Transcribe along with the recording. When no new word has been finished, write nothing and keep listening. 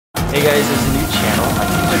Hey guys, there's a new channel on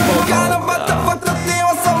YouTube called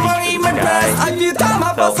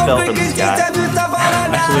Fell for this guy.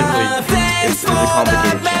 Actually, it's a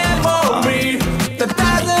complicated channel.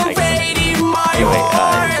 Anyway,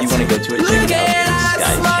 if you want to go to it, check it out.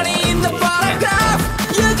 This guy's channel.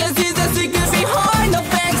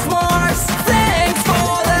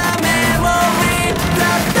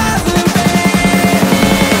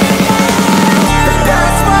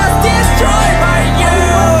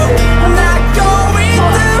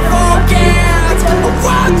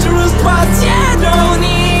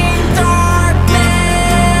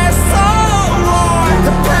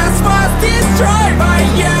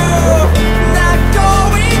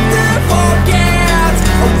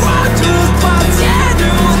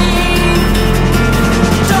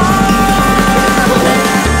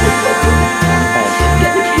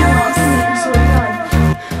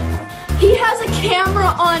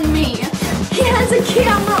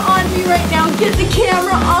 Right now, get the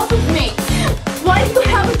camera off of me. Why do you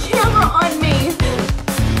have a camera on me?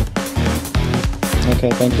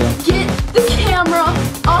 Okay, thank you. Get the camera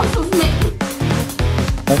off of me.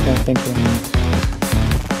 Okay, thank you.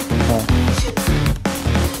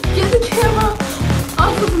 Get the camera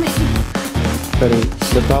off of me. Freddie,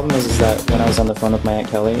 the problem is that when I was on the phone with my Aunt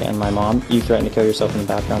Kelly and my mom, you threatened to kill yourself in the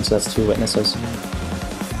background, so that's 2 witnesses.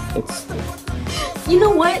 You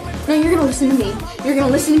know what? No, you're gonna listen to me. You're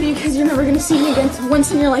gonna listen to me because you're never gonna see me again.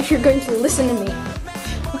 Once in your life, you're going to listen to me.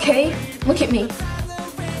 Okay? Look at me.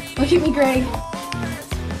 Look at me, Greg.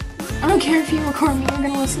 I don't care if you record me, you're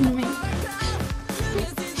gonna listen to me.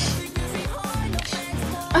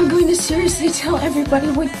 I'm going to seriously tell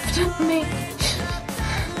everybody what you've done to me.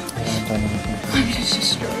 I'm gonna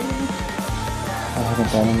destroy you. I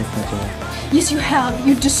haven't done anything to you. Yes, you have.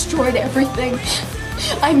 You destroyed everything.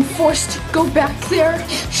 I'm forced to go back there.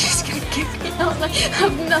 She's gonna kick me out and I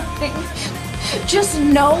have nothing. Just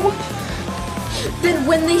know that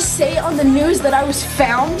when they say on the news that I was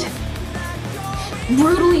found,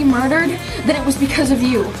 brutally murdered, that it was because of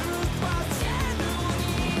you.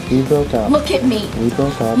 We broke up. Look at me. We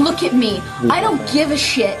broke up. Look at me. I don't give a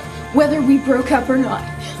shit whether we broke up or not.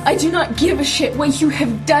 I do not give a shit. What you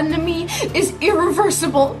have done to me is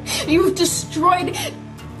irreversible. You have destroyed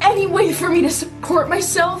any way for me to support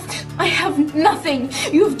myself. I have nothing.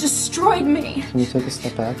 You have destroyed me. Can you take a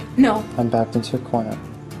step back? No. I'm backed into a corner.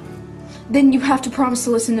 Then you have to promise to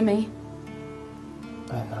listen to me.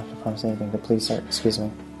 I'm not gonna promise anything, but please, sir, excuse me.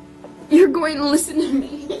 You're going to listen to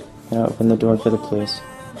me. You know, open the door for the police.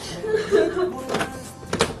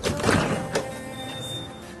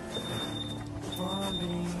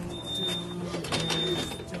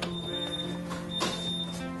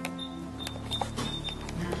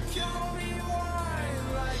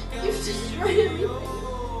 You've destroyed everything.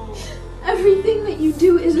 Everything that you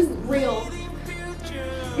do isn't real.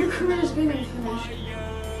 Your career is going to finish.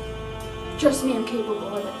 Trust me, I'm capable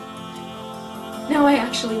of it. Now I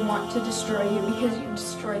actually want to destroy you because you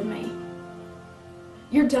destroyed me.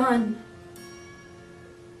 You're done.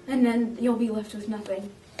 And then you'll be left with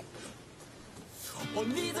nothing. What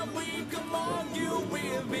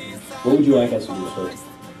would you like us to do first?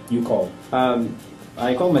 You called.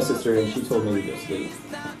 I called my sister and she told me to just leave,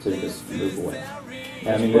 to just move away.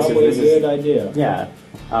 I mean, probably a good idea. Yeah,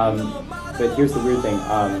 but here's the weird thing.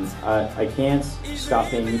 I can't stop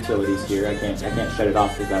paying utilities here. I can't shut it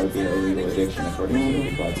off because that would be an illegal addiction according to the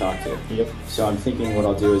people I talk to. Yep. So I'm thinking what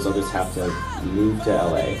I'll do is I'll just have to move to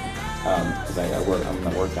LA because I'm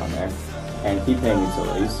gonna work down there and keep paying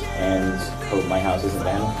utilities and hope my house isn't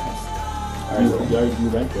vandalized. You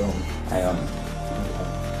rent your own. I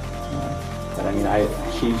but I mean,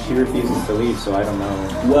 she refuses to leave, so I don't know.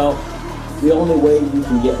 Well, the only way you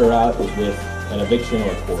can get her out is with an eviction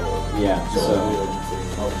or a court order. Yeah, so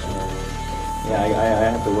yeah,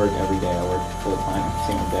 I have to work every day. I work full time every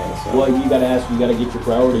single day. So. Well, you got to get your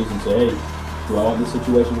priorities and say, hey, do I want this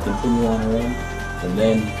situation to continue on our end? And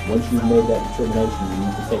then once you've made that determination, you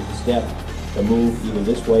need to take the step to move either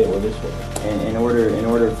this way or this way. And in order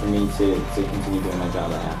for me to continue doing my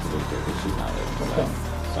job, I have to leave her because she's not there.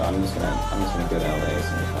 So I'm just gonna go to LA as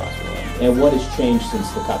soon as possible. And what has changed since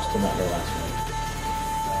the cops came out there last night?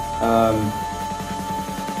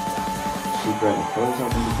 She threatened to kill herself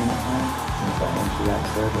in between that time. Okay. And she got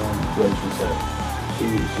scared. What did she say? She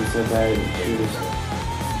said that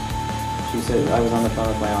she said I was on the phone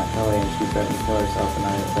with my Aunt Kelly and she threatened to kill herself and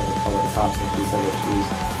I said to call the cops and she said that she's.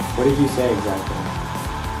 What did you say exactly?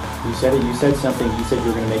 You said it. You said something. You said you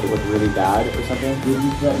were gonna make it look really bad or something. Did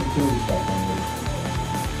you threaten to kill yourself?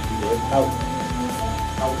 How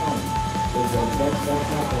come?